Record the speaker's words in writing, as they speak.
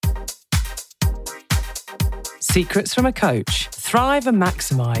Secrets from a Coach. Thrive and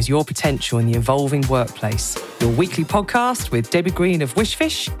maximise your potential in the evolving workplace. Your weekly podcast with Debbie Green of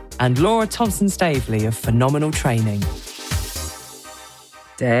Wishfish and Laura Thompson-Staveley of Phenomenal Training.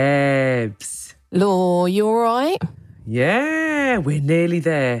 Debs. Law, you all right? Yeah, we're nearly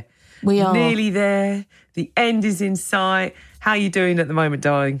there. We are. Nearly there. The end is in sight. How are you doing at the moment,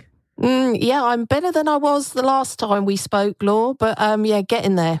 darling? Yeah, I'm better than I was the last time we spoke, Law. But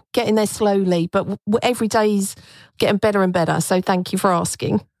getting there slowly. But every day's getting better and better. So thank you for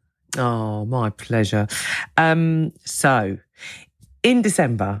asking. Oh, my pleasure. So, in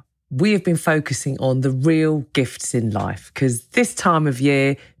December, we have been focusing on the real gifts in life because this time of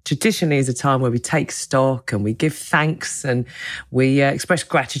year traditionally is a time where we take stock and we give thanks and we express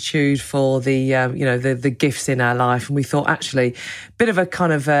gratitude for the gifts in our life. And we thought actually a bit of a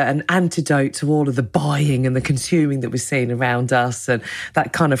kind of an antidote to all of the buying and the consuming that we're seeing around us and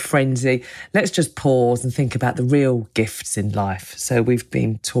that kind of frenzy. Let's just pause and think about the real gifts in life. So we've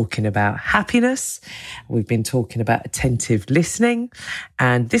been talking about happiness. We've been talking about attentive listening.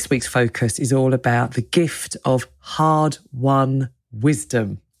 And this week's focus is all about the gift of hard-won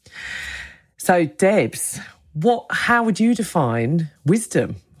wisdom. So, Debs, how would you define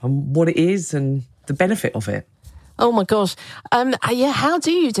wisdom and what it is and the benefit of it? Oh my gosh. How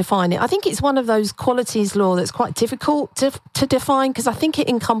do you define it? I think it's one of those qualities, Law, that's quite difficult to define because I think it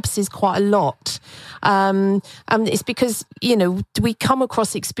encompasses quite a lot. It's because, we come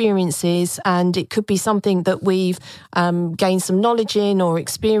across experiences and it could be something that we've gained some knowledge in or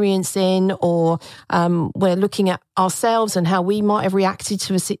experience in, or we're looking at ourselves and how we might have reacted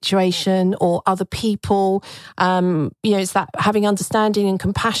to a situation or other people. It's that having understanding and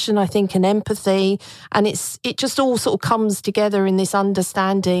compassion, I think, and empathy. And it just all sort of comes together in this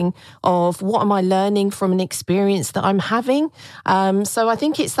understanding of what am I learning from an experience that I'm having. So I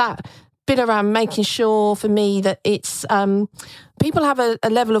think it's that bit around making sure for me that it's people have a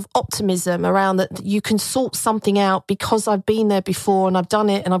level of optimism around that you can sort something out because I've been there before and I've done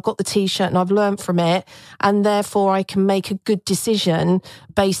it and I've got the T-shirt and I've learned from it, and therefore I can make a good decision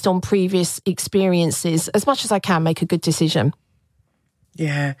based on previous experiences as much as I can make a good decision.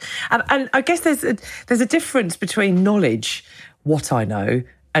 Yeah. And I guess there's a difference between knowledge, what I know,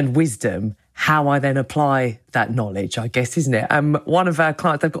 and wisdom, how I then apply that knowledge, I guess, isn't it? One of our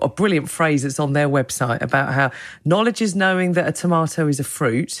clients, they've got a brilliant phrase that's on their website about how knowledge is knowing that a tomato is a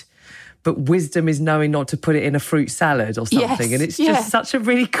fruit, but wisdom is knowing not to put it in a fruit salad or something. Yes, and it's just such a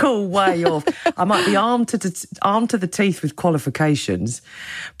really cool way of, I might be armed to the teeth with qualifications,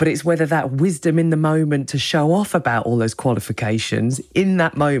 but it's whether that wisdom in the moment to show off about all those qualifications in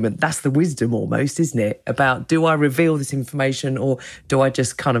that moment, that's the wisdom almost, isn't it? About, do I reveal this information or do I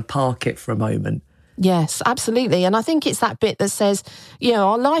just kind of park it for a moment? Yes, absolutely. And I think it's that bit that says,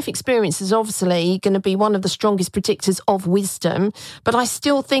 our life experience is obviously going to be one of the strongest predictors of wisdom. But I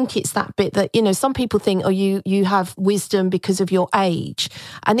still think it's that bit that, some people think, you have wisdom because of your age.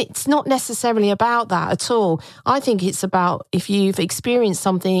 And it's not necessarily about that at all. I think it's about if you've experienced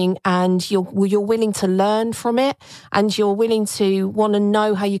something and you're willing to learn from it and you're willing to want to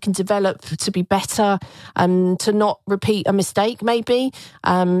know how you can develop to be better and to not repeat a mistake, maybe.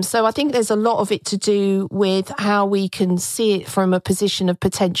 So I think there's a lot of it to do with how we can see it from a position of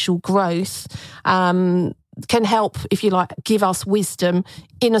potential growth, can help, if you like, give us wisdom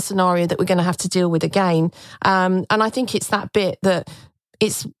in a scenario that we're going to have to deal with again. And I think it's that bit that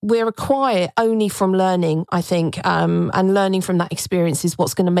we're acquired only from learning, I think, and learning from that experience is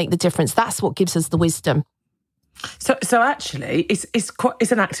what's going to make the difference. That's what gives us the wisdom. So actually,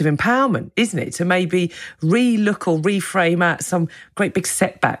 it's an act of empowerment, isn't it? To maybe re-look or reframe at some great big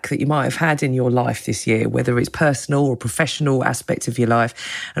setback that you might have had in your life this year, whether it's personal or professional aspect of your life,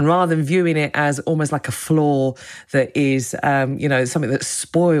 and rather than viewing it as almost like a flaw that is, something that's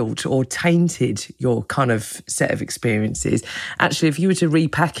spoiled or tainted your kind of set of experiences. Actually, if you were to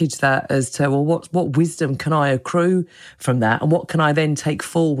repackage that as to, well, what wisdom can I accrue from that, and what can I then take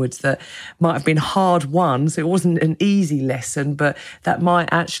forwards that might have been hard won, so it wasn't an easy lesson, but that might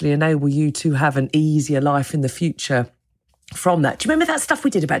actually enable you to have an easier life in the future from that. Do you remember that stuff we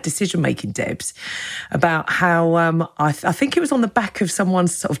did about decision-making, Debs? About how I think it was on the back of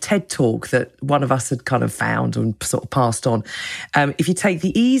someone's sort of TED talk that one of us had kind of found and sort of passed on. If you take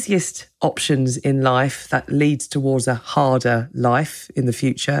the easiest options in life, that leads towards a harder life in the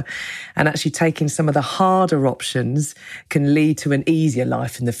future. And actually taking some of the harder options can lead to an easier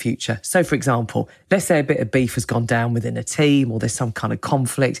life in the future. So, for example, let's say a bit of beef has gone down within a team or there's some kind of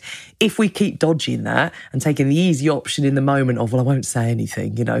conflict. If we keep dodging that and taking the easy option in the moment of, well, I won't say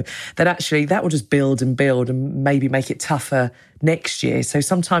anything, then actually that will just build and maybe make it tougher next year. So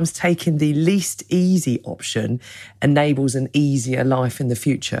sometimes taking the least easy option enables an easier life in the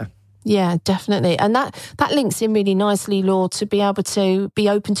future. Yeah, definitely. And that links in really nicely, Law, to be able to be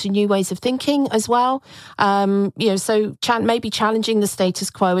open to new ways of thinking as well. So maybe challenging the status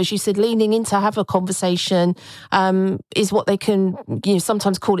quo, as you said, leaning in to have a conversation is what they can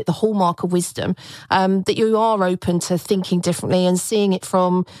sometimes call it the hallmark of wisdom, that you are open to thinking differently and seeing it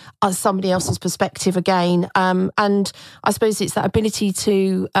from somebody else's perspective again. And I suppose it's that ability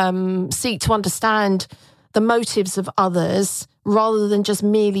to seek to understand the motives of others rather than just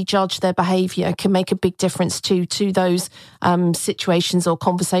merely judge their behaviour can make a big difference to those situations or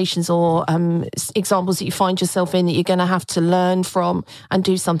conversations or examples that you find yourself in that you're going to have to learn from and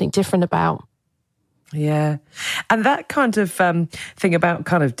do something different about. Yeah. And that kind of thing about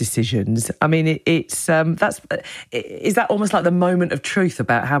kind of decisions, I mean, is that almost like the moment of truth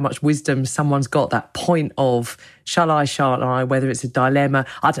about how much wisdom someone's got, that point of shall I, shan't I, whether it's a dilemma,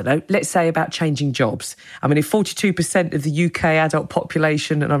 I don't know, let's say about changing jobs. I mean, if 42% of the UK adult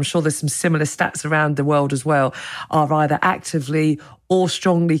population, and I'm sure there's some similar stats around the world as well, are either actively or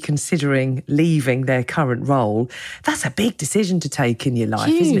strongly considering leaving their current role, that's a big decision to take in your life,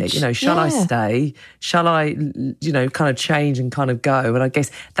 Huge. isn't it? Shall I stay? Shall I, kind of change and kind of go? And I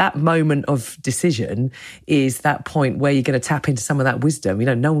guess that moment of decision is that point where you're going to tap into some of that wisdom.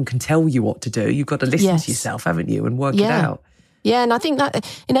 No one can tell you what to do. You've got to listen to yourself, haven't you, and work it out. Yeah, and I think that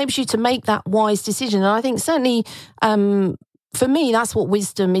enables you to make that wise decision. And I think certainly for me, that's what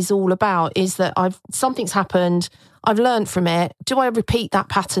wisdom is all about, is that something's happened, I've learned from it. Do I repeat that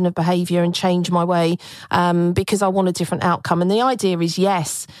pattern of behaviour and change my way because I want a different outcome? And the idea is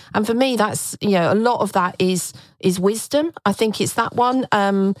yes. And for me, that's, a lot of that is wisdom. I think it's that one,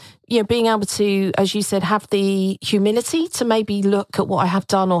 being able to, as you said, have the humility to maybe look at what I have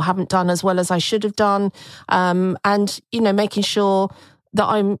done or haven't done as well as I should have done. And making sure that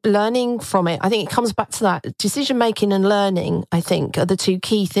I'm learning from it. I think it comes back to that decision-making and learning, I think, are the two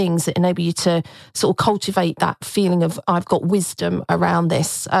key things that enable you to sort of cultivate that feeling of I've got wisdom around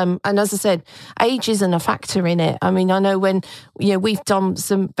this. And as I said, age isn't a factor in it. I mean, I know when, we've done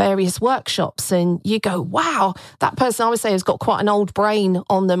some various workshops and you go, wow, that person, I would say, has got quite an old brain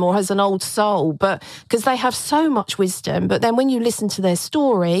on them or has an old soul, but because they have so much wisdom. But then when you listen to their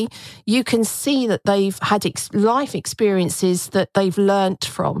story, you can see that they've had life experiences that they've learned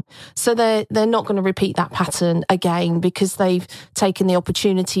from. So they're not going to repeat that pattern again because they've taken the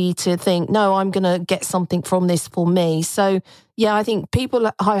opportunity to think, no, I'm going to get something from this for me. So yeah, I think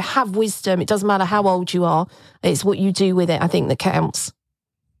people who have wisdom, it doesn't matter how old you are, it's what you do with it, I think, that counts.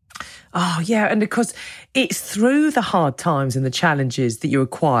 Oh, yeah. And because it's through the hard times and the challenges that you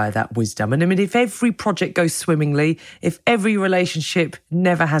acquire that wisdom. And I mean, if every project goes swimmingly, if every relationship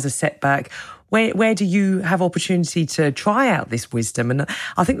never has a setback, where do you have opportunity to try out this wisdom? And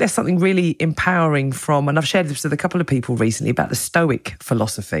I think there's something really empowering from, and I've shared this with a couple of people recently, about the Stoic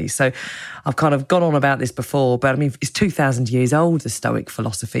philosophy. So I've kind of gone on about this before, but I mean, it's 2,000 years old, the Stoic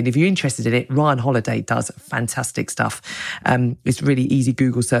philosophy. And if you're interested in it, Ryan Holiday does fantastic stuff. It's really easy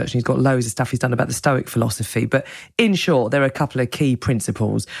Google search, and he's got loads of stuff he's done about the Stoic philosophy. But in short, there are a couple of key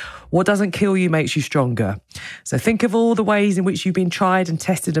principles. What doesn't kill you makes you stronger. So think of all the ways in which you've been tried and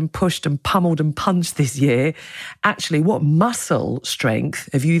tested and pushed and pummeled and punched this year. Actually, what muscle strength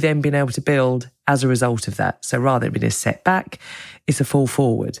have you then been able to build as a result of that? So rather than being a setback, it's a fall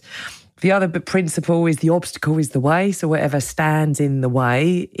forward. The other principle is the obstacle is the way. So whatever stands in the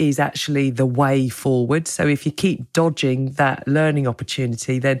way is actually the way forward. So if you keep dodging that learning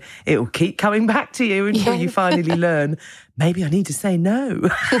opportunity, then it will keep coming back to you until you finally learn, maybe I need to say no,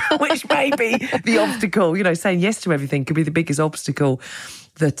 which may be the obstacle. Saying yes to everything could be the biggest obstacle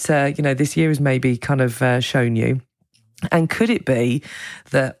that, this year has maybe kind of shown you. And could it be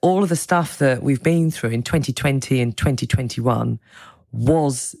that all of the stuff that we've been through in 2020 and 2021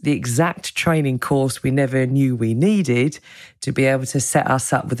 was the exact training course we never knew we needed to be able to set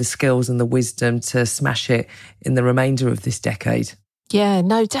us up with the skills and the wisdom to smash it in the remainder of this decade? Yeah,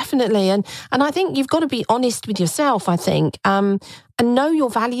 no, definitely. And I think you've got to be honest with yourself, I think, and know your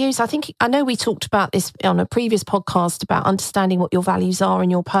values. I know we talked about this on a previous podcast about understanding what your values are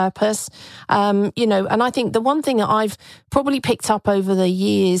and your purpose, and I think the one thing that I've probably picked up over the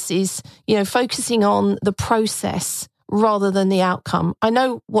years is, focusing on the process rather than the outcome. I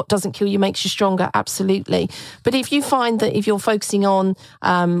know what doesn't kill you makes you stronger, absolutely. But if you find that if you're focusing on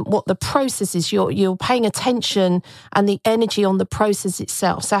what the process is, you're paying attention and the energy on the process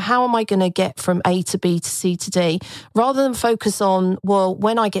itself. So how am I going to get from A to B to C to D? Rather than focus on, well,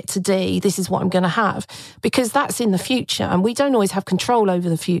 when I get to D, this is what I'm going to have. Because that's in the future and we don't always have control over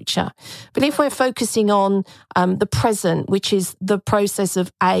the future. But if we're focusing on the present, which is the process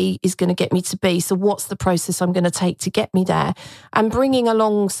of A is going to get me to B. So what's the process I'm going to take to get me there, and bringing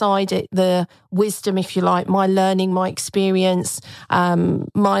alongside it the wisdom, if you like, my learning, my experience,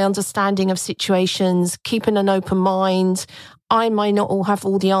 my understanding of situations, keeping an open mind. I may not all have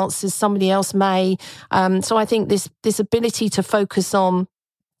all the answers, somebody else may. So I think this ability to focus on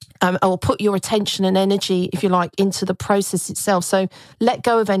or put your attention and energy, if you like, into the process itself. So let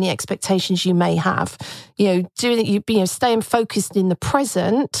go of any expectations you may have. Staying focused in the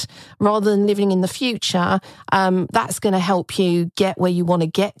present rather than living in the future. That's going to help you get where you want to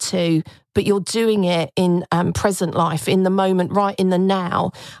get to. But you're doing it in present life, in the moment, right in the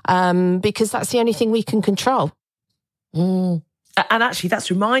now, because that's the only thing we can control. Mm. And actually,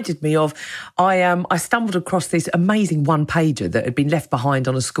 that's reminded me of, I stumbled across this amazing one-pager that had been left behind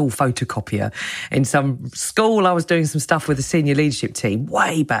on a school photocopier in some school. I was doing some stuff with the senior leadership team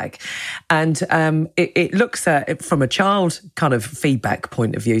way back. And it looks at it from a child kind of feedback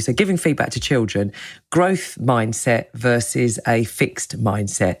point of view. So giving feedback to children, growth mindset versus a fixed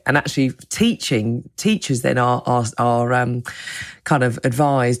mindset. And actually teachers then are kind of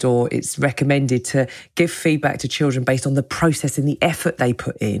advised, or it's recommended to give feedback to children based on the process and the effort they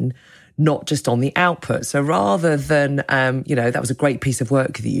put in, not just on the output. So rather than, that was a great piece of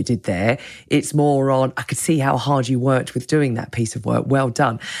work that you did there, it's more on, I could see how hard you worked with doing that piece of work. Well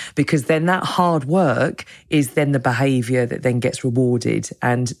done. Because then that hard work is then the behaviour that then gets rewarded.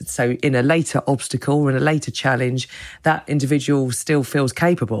 And so in a later obstacle or in a later challenge, that individual still feels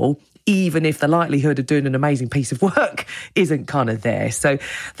capable, even if the likelihood of doing an amazing piece of work isn't kind of there. So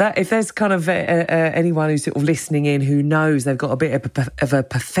that if there's kind of anyone who's sort of listening in who knows they've got a bit of a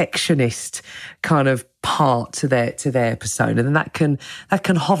perfectionist kind of part to their persona, then that can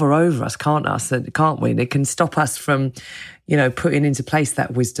hover over us, can't we? And it can stop us from, putting into place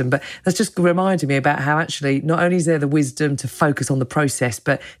that wisdom. But that's just reminded me about how actually not only is there the wisdom to focus on the process,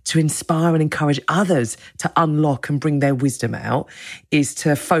 but to inspire and encourage others to unlock and bring their wisdom out, is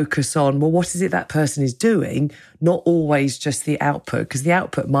to focus on, well, what is it that person is doing, not always just the output, because the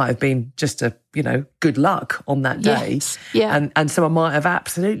output might have been just a, good luck on that day. Yes. Yeah. And someone might have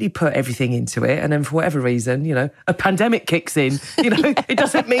absolutely put everything into it. And then for whatever reason, a pandemic kicks in, It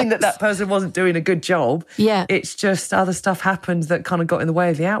doesn't mean that person wasn't doing a good job. Yeah. It's just other stuff happened that kind of got in the way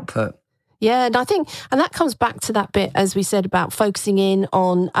of the output. Yeah, and I think, and that comes back to that bit, as we said, about focusing in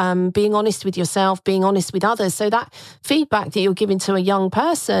on being honest with yourself, being honest with others. So that feedback that you're giving to a young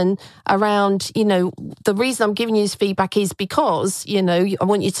person around, the reason I'm giving you this feedback is because, I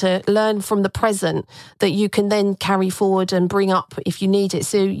want you to learn from the present that you can then carry forward and bring up if you need it.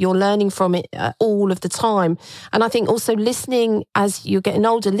 So you're learning from it all of the time. And I think also listening as you're getting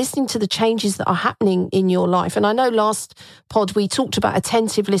older, listening to the changes that are happening in your life. And I know last pod we talked about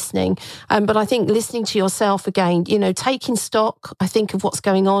attentive listening. But I think listening to yourself again, taking stock, I think, of what's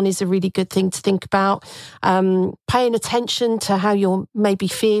going on is a really good thing to think about. Paying attention to how you're maybe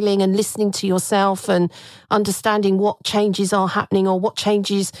feeling and listening to yourself and understanding what changes are happening or what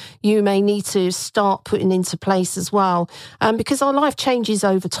changes you may need to start putting into place as well. Because our life changes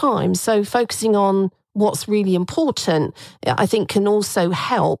over time. So focusing on what's really important, I think, can also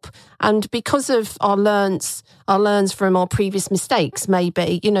help. And because of our learns from our previous mistakes,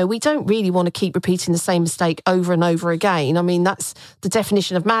 maybe, we don't really want to keep repeating the same mistake over and over again. I mean, that's the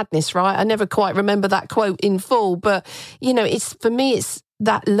definition of madness, right? I never quite remember that quote in full, but, for me, it's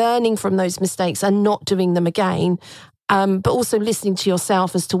that learning from those mistakes and not doing them again. But also listening to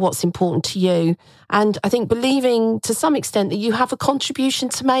yourself as to what's important to you. And I think believing to some extent that you have a contribution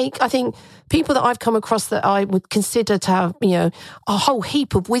to make. I think people that I've come across that I would consider to have, a whole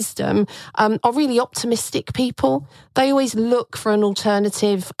heap of wisdom are really optimistic people. They always look for an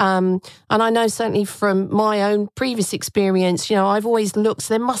alternative. And I know certainly from my own previous experience, I've always looked,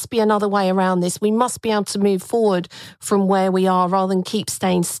 so there must be another way around this. We must be able to move forward from where we are rather than keep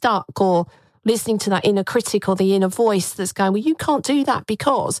staying stuck or listening to that inner critic or the inner voice that's going, well, you can't do that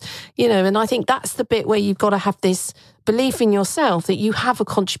because, and I think that's the bit where you've got to have this belief in yourself that you have a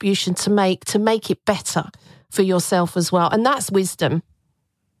contribution to make it better for yourself as well. And that's wisdom.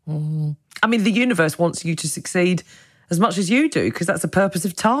 I mean, the universe wants you to succeed as much as you do, because that's the purpose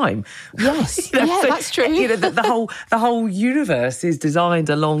of time. Yes, that's true. The whole universe is designed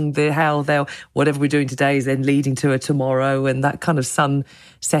along whatever we're doing today is then leading to a tomorrow, and that kind of sun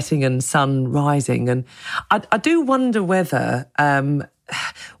setting and sun rising. And I do wonder whether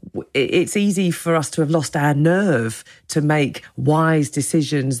it's easy for us to have lost our nerve to make wise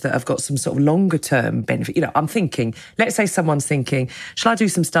decisions that have got some sort of longer term benefit. I'm thinking, let's say someone's thinking, shall I do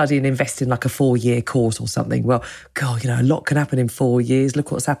some study and invest in like a 4-year course or something? Well, God, a lot can happen in 4 years.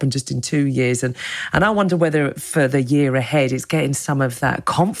 Look what's happened just in 2 years. And I wonder whether for the year ahead, it's getting some of that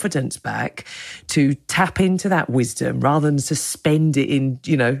confidence back to tap into that wisdom rather than suspend it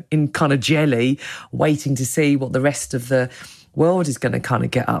in kind of jelly, waiting to see what the rest of the world is going to kind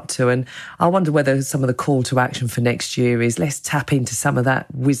of get up to. And I wonder whether some of the call to action for next year is let's tap into some of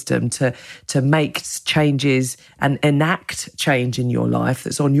that wisdom to make changes and enact change in your life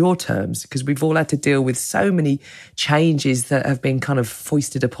that's on your terms, because we've all had to deal with so many changes that have been kind of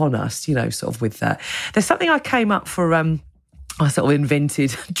foisted upon us, sort of with that. There's something I came up for I sort of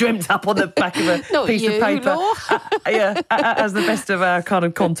dreamt up on the back of a piece of paper. As the best of our kind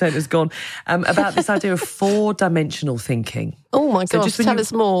of content has gone, about this idea of 4-dimensional thinking. Oh my gosh, tell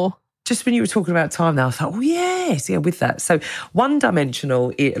us more. Just when you were talking about time now, I thought, with that. So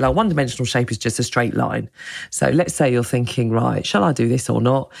one-dimensional shape is just a straight line. So let's say you're thinking, right, shall I do this or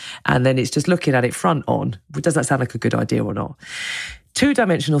not? And then it's just looking at it front on. Does that sound like a good idea or not?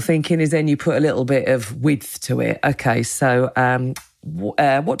 2-dimensional thinking is then you put a little bit of width to it. Okay, so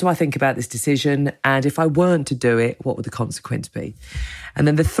what do I think about this decision? And if I weren't to do it, what would the consequence be? And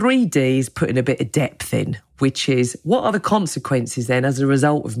then the 3D is putting a bit of depth in, which is what are the consequences then as a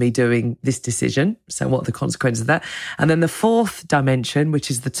result of me doing this decision? So what are the consequences of that? And then the 4th dimension,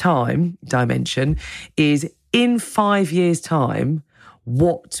 which is the time dimension, is in 5 years' time,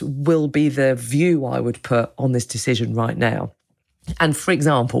 what will be the view I would put on this decision right now? And for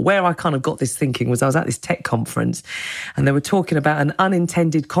example, where I kind of got this thinking was I was at this tech conference and they were talking about an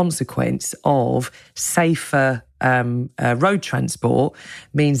unintended consequence of safer road transport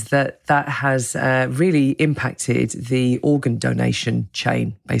means that has really impacted the organ donation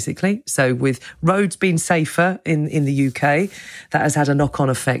chain, basically. So with roads being safer in the UK, that has had a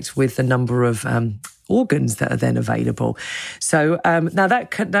knock-on effect with the number of organs that are then available. So now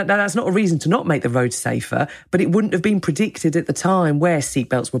that's not a reason to not make the roads safer, but it wouldn't have been predicted at the time where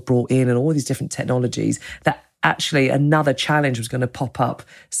seatbelts were brought in and all these different technologies that actually another challenge was going to pop up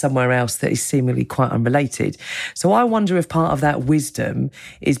somewhere else that is seemingly quite unrelated. So I wonder if part of that wisdom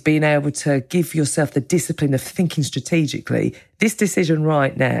is being able to give yourself the discipline of thinking strategically. This decision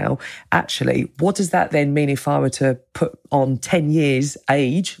right now, actually, what does that then mean if I were to put on 10 years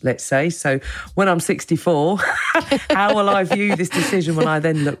age, let's say? So when I'm 64, how will I view this decision when I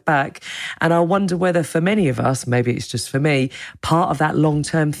then look back? And I wonder whether for many of us, maybe it's just for me, part of that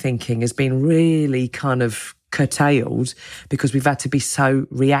long-term thinking has been really kind of curtailed because we've had to be so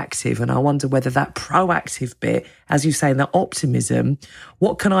reactive. And I wonder whether that proactive bit, as you say, that optimism,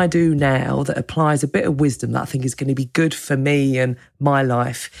 what can I do now that applies a bit of wisdom that I think is going to be good for me and my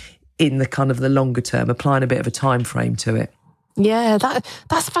life in the kind of the longer term, applying a bit of a time frame to it. Yeah,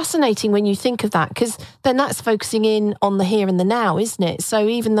 that's fascinating when you think of that, because then that's focusing in on the here and the now, isn't it? So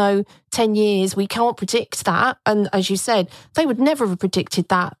even though 10 years, we can't predict that. And as you said, they would never have predicted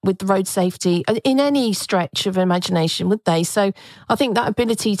that with the road safety in any stretch of imagination, would they? So I think that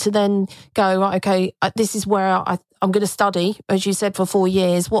ability to then go, right, okay, this is where I'm going to study, as you said, for 4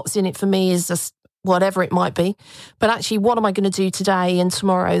 years. What's in it for me is just whatever it might be. But actually, what am I going to do today and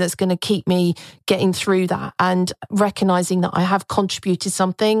tomorrow that's going to keep me getting through that, and recognizing that I have contributed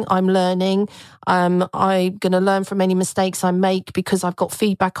something, I'm learning. I'm going to learn from any mistakes I make because I've got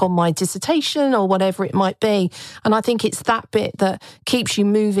feedback on my dissertation or whatever it might be. And I think it's that bit that keeps you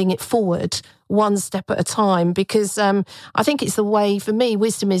moving it forward one step at a time, because I think it's the way, for me,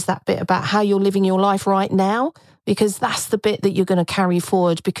 wisdom is that bit about how you're living your life right now, because that's the bit that you're going to carry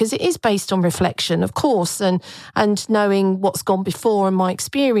forward, because it is based on reflection, of course, and knowing what's gone before and my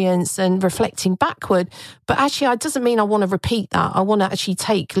experience and reflecting backward. But actually, it doesn't mean I want to repeat that. I want to actually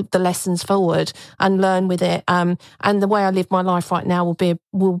take the lessons forward and learn with it. And the way I live my life right now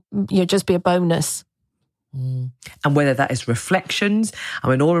will just be a bonus. And whether that is reflections, I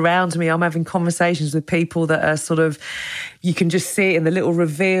mean, all around me, I'm having conversations with people that are sort of, you can just see it in the little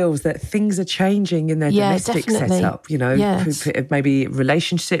reveals that things are changing in their domestic setup, maybe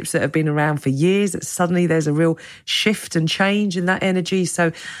relationships that have been around for years, that suddenly there's a real shift and change in that energy.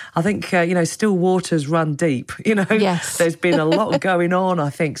 So I think, still waters run deep, there's been a lot going on, I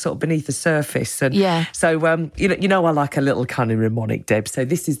think, sort of beneath the surface. And so, I like a little kind of mnemonic, Deb. So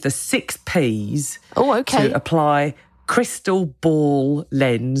this is the 6 Ps. Oh, okay. To apply crystal ball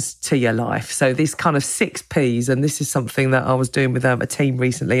lens to your life. So this kind of 6 Ps, and this is something that I was doing with a team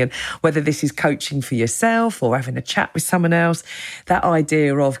recently, and whether this is coaching for yourself or having a chat with someone else, that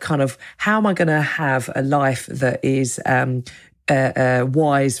idea of kind of how am I going to have a life that is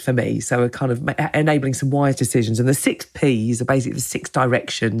wise for me, so a kind of enabling some wise decisions. And the 6 Ps are basically the 6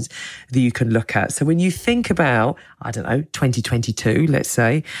 directions that you can look at. So when you think about, 2022, let's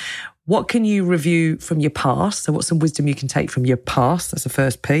say, what can you review from your past? So what's some wisdom you can take from your past? That's the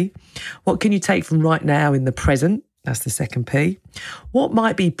first P. What can you take from right now in the present? That's the second P. What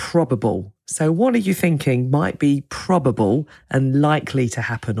might be probable? So what are you thinking might be probable and likely to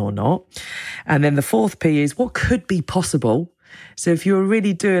happen or not? And then the fourth P is what could be possible? So if you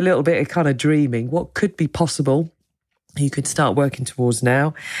really do a little bit of kind of dreaming, what could be possible? You could start working towards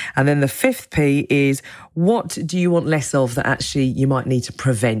now. And then the fifth P is what do you want less of that actually you might need to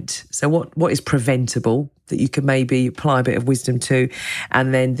prevent? So what is preventable that you can maybe apply a bit of wisdom to?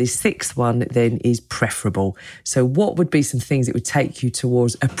 And then the sixth one then is preferable. So what would be some things that would take you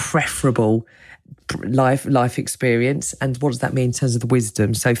towards a preferable life experience, and what does that mean in terms of the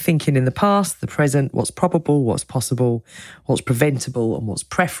wisdom? So thinking in the past, the present, what's probable, what's possible, what's preventable, and what's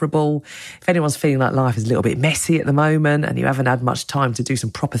preferable. If anyone's feeling like life is a little bit messy at the moment and you haven't had much time to do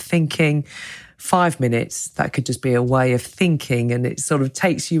some proper thinking, 5 minutes, that could just be a way of thinking, and it sort of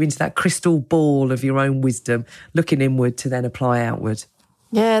takes you into that crystal ball of your own wisdom, looking inward to then apply outward.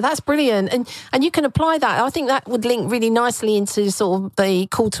 Yeah, that's brilliant. And you can apply that. I think that would link really nicely into sort of the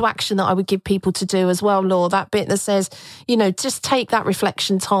call to action that I would give people to do as well, Laura, that bit that says, just take that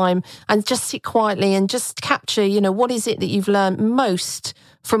reflection time and just sit quietly and just capture, what is it that you've learned most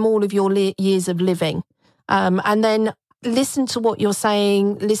from all of your years of living? And then listen to what you're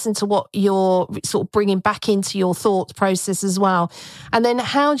saying, listen to what you're sort of bringing back into your thought process as well. And then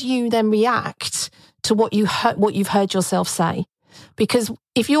how do you then react to what you've heard yourself say? Because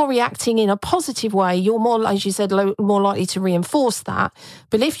if you're reacting in a positive way, you're more, as you said, more likely to reinforce that.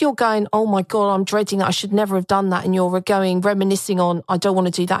 But if you're going, oh my God, I'm dreading that, I should never have done that, and you're reminiscing on, I don't want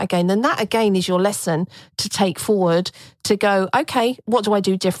to do that again, then that again is your lesson to take forward to go, okay, what do I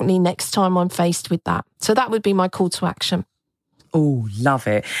do differently next time I'm faced with that? So that would be my call to action. Oh, love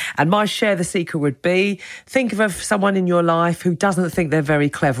it. And my share the secret would be, think of someone in your life who doesn't think they're very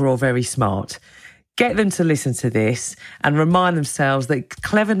clever or very smart. Get them to listen to this and remind themselves that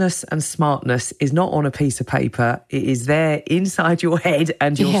cleverness and smartness is not on a piece of paper. It is there inside your head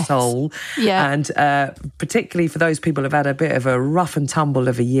and your soul. Yeah. And particularly for those people who've had a bit of a rough and tumble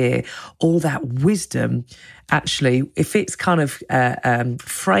of a year, all that wisdom, actually, if it's kind of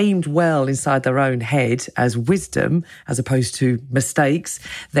framed well inside their own head as wisdom as opposed to mistakes,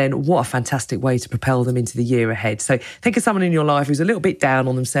 then what a fantastic way to propel them into the year ahead. So think of someone in your life who's a little bit down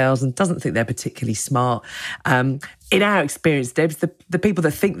on themselves and doesn't think they're particularly smart. In our experience, Debs, the people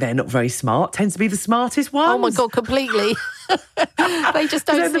that think they're not very smart tend to be the smartest ones. Oh my God, completely. They just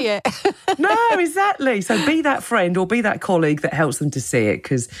don't see it. No, exactly. So be that friend or be that colleague that helps them to see it,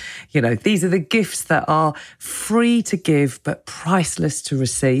 because, these are the gifts that are free to give but priceless to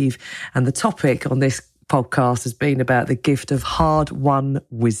receive. And the topic on this podcast has been about the gift of hard-won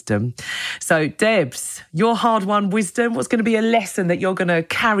wisdom. So, Debs, your hard-won wisdom, what's going to be a lesson that you're going to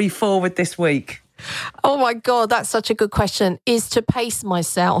carry forward this week? Oh my God, that's such a good question. Is to pace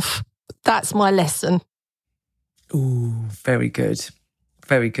myself. That's my lesson. Ooh, very good.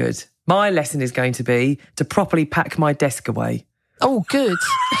 Very good. My lesson is going to be to properly pack my desk away. Oh, good.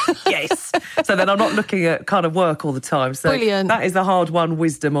 Yes. So then I'm not looking at kind of work all the time. So brilliant. That is the hard-won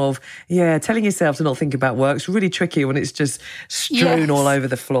wisdom of, telling yourself to not think about work. It's really tricky when it's just strewn all over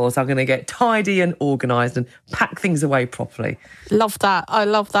the floor. So I'm going to get tidy and organised and pack things away properly. Love that. I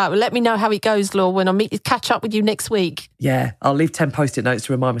love that. Well, let me know how it goes, Laura, when I catch up with you next week. Yeah, I'll leave 10 Post-it notes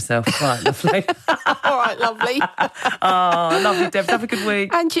to remind myself. Right, lovely. All right, lovely. Oh, lovely, Deb. Have a good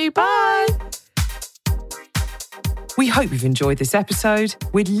week. And you. Bye. We hope you've enjoyed this episode.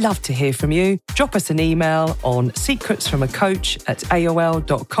 We'd love to hear from you. Drop us an email on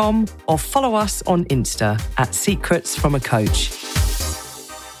secretsfromacoach@aol.com or follow us on Insta @secretsfromacoach.